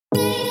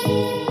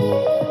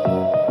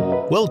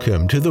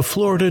Welcome to the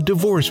Florida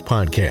Divorce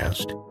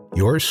Podcast,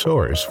 your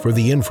source for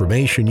the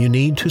information you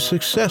need to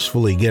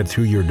successfully get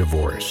through your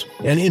divorce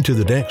and into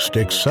the next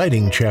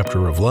exciting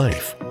chapter of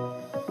life.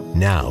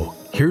 Now,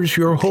 here's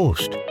your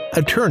host,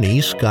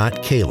 Attorney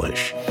Scott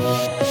Kalish.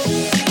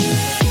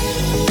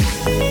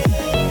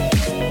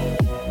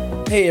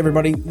 Hey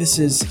everybody, this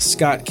is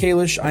Scott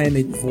Kalish. I am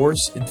a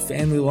divorce and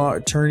family law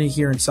attorney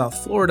here in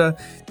South Florida.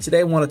 Today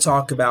I want to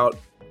talk about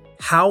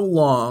how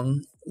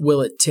long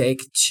will it take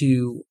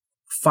to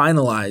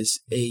finalize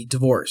a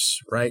divorce,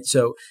 right?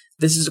 So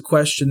this is a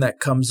question that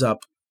comes up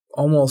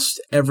almost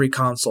every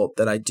consult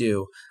that I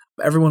do.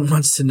 Everyone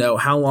wants to know,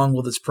 how long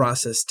will this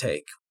process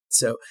take?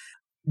 So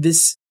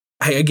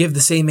I give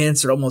the same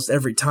answer almost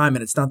every time,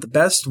 and it's not the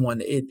best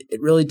one. It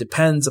really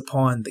depends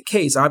upon the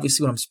case.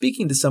 Obviously, when I'm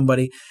speaking to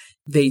somebody,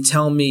 they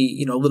tell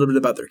me, a little bit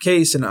about their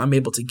case, and I'm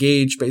able to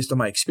gauge based on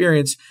my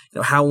experience,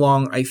 how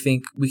long I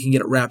think we can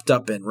get it wrapped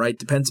up in, right?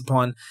 Depends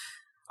upon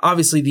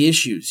obviously the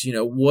issues,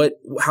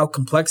 how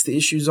complex the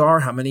issues are,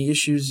 how many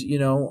issues,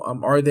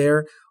 are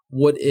there?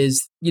 What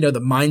is,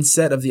 the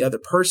mindset of the other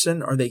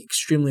person? Are they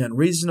extremely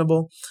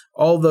unreasonable?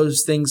 All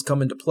those things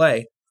come into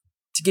play.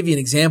 To give you an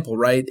example,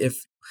 right? If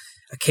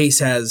a case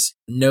has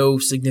no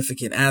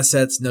significant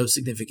assets, no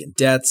significant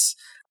debts,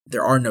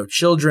 there are no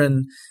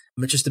children,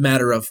 it's just a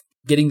matter of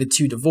getting the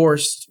two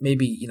divorced,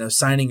 maybe,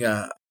 signing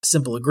a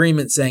simple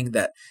agreement saying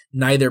that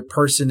neither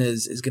person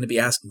is going to be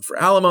asking for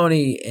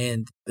alimony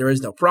and there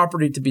is no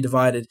property to be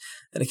divided.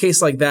 And a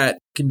case like that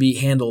can be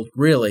handled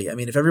really.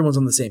 If everyone's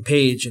on the same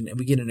page and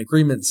we get an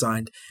agreement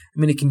signed,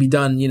 it can be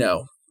done,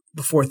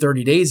 before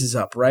 30 days is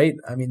up, right?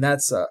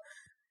 That's a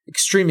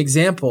extreme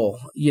example,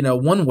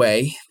 one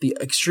way. The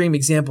extreme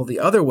example the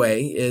other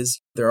way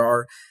is there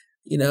are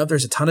if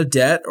there's a ton of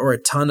debt or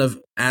a ton of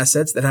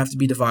assets that have to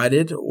be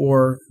divided,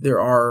 or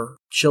there are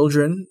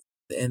children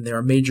and there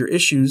are major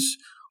issues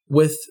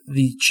with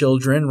the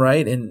children,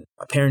 right, and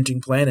a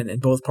parenting plan,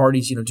 and both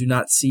parties, do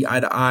not see eye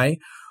to eye,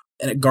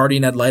 and a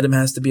guardian ad litem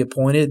has to be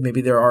appointed.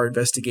 Maybe there are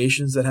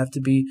investigations that have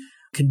to be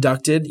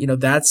conducted.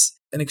 That's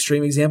an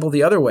extreme example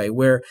the other way,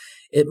 where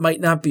it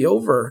might not be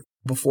over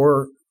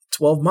before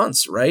 12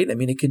 months, right?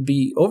 It could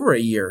be over a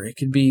year. It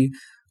could be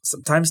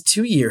sometimes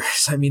 2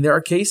 years. There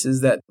are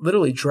cases that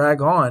literally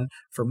drag on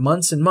for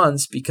months and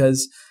months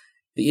because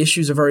the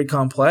issues are very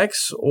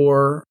complex,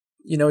 or,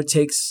 it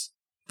takes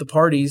the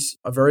parties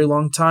a very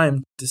long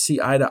time to see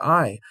eye to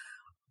eye.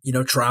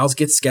 Trials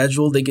get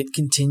scheduled, they get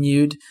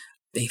continued.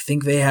 They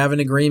think they have an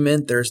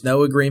agreement. There's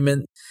no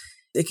agreement.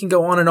 It can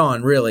go on and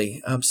on,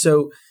 really.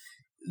 So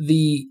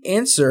the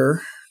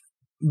answer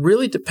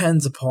really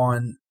depends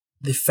upon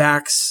the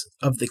facts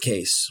of the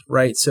case,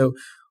 right? So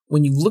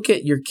when you look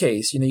at your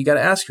case, you got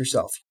to ask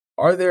yourself,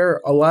 are there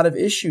a lot of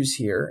issues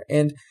here?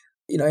 And,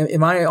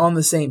 am I on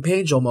the same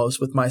page almost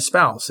with my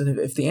spouse? And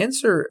if the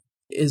answer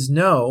is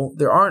no,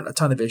 there aren't a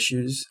ton of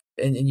issues,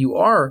 and you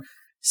are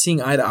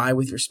seeing eye to eye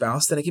with your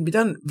spouse, then it can be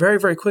done very,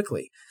 very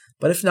quickly.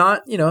 But if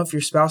not, if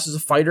your spouse is a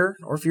fighter,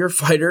 or if you're a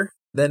fighter,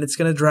 then it's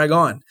going to drag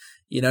on,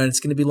 and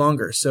it's going to be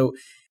longer. So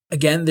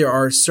again, there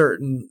are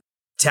certain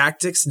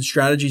tactics and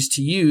strategies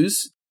to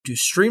use to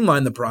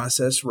streamline the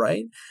process,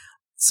 right?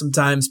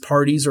 Sometimes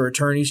parties or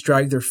attorneys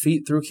drag their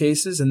feet through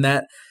cases, and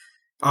that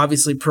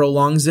obviously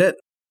prolongs it.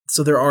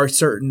 So there are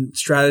certain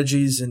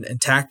strategies and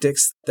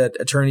tactics that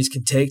attorneys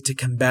can take to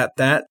combat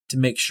that, to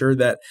make sure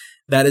that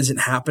that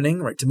isn't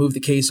happening, right? To move the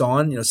case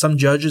on. Some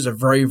judges are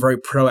very, very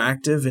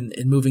proactive in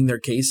moving their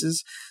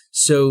cases.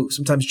 So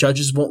sometimes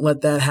judges won't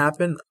let that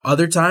happen.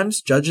 Other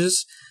times,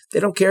 judges, they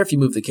don't care if you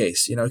move the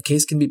case. A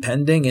case can be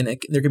pending and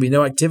there can be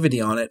no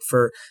activity on it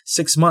for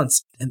 6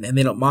 months, and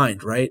they don't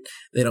mind, right?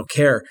 They don't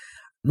care.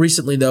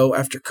 Recently, though,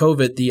 after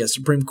COVID, the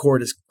Supreme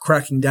Court is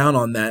cracking down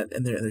on that,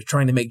 and they're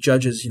trying to make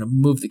judges,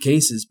 move the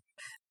cases.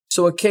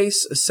 So a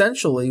case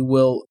essentially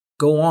will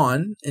go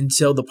on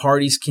until the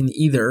parties can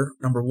either,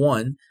 number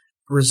one,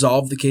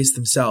 resolve the case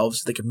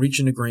themselves. They can reach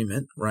an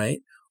agreement, right?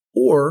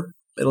 Or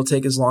it'll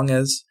take as long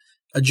as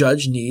a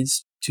judge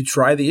needs to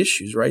try the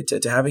issues, right?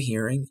 To have a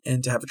hearing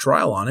and to have a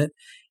trial on it,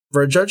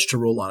 for a judge to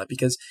rule on it.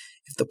 Because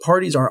if the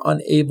parties are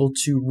unable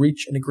to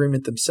reach an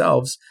agreement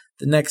themselves,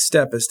 the next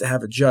step is to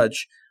have a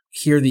judge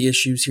hear the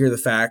issues, hear the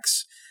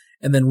facts,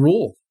 and then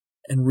rule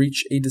and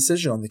reach a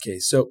decision on the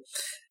case. So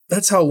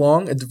that's how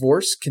long a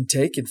divorce can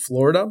take in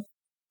Florida.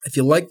 If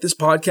you like this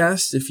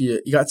podcast, if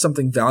you got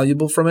something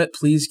valuable from it,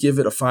 please give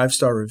it a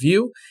 5-star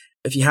review.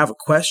 If you have a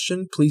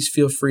question, please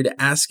feel free to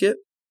ask it.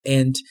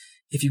 And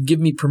if you give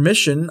me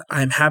permission,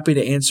 I'm happy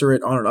to answer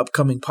it on an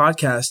upcoming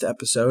podcast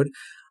episode.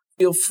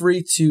 Feel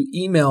free to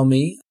email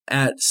me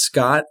at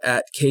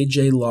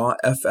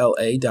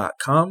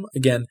scott@kjlawfla.com.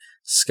 Again,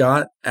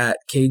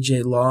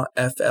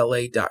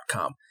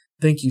 scott@kjlawfla.com.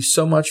 Thank you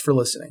so much for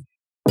listening.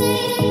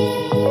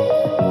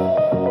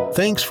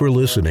 Thanks for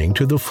listening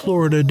to the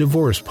Florida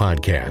Divorce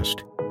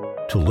Podcast.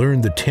 To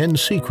learn the 10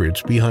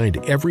 secrets behind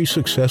every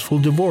successful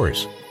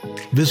divorce,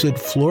 visit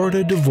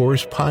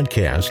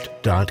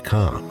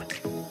floridadivorcepodcast.com.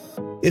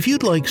 If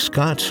you'd like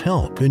Scott's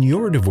help in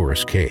your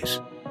divorce case,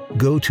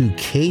 go to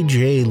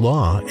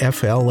kjlawfla.com.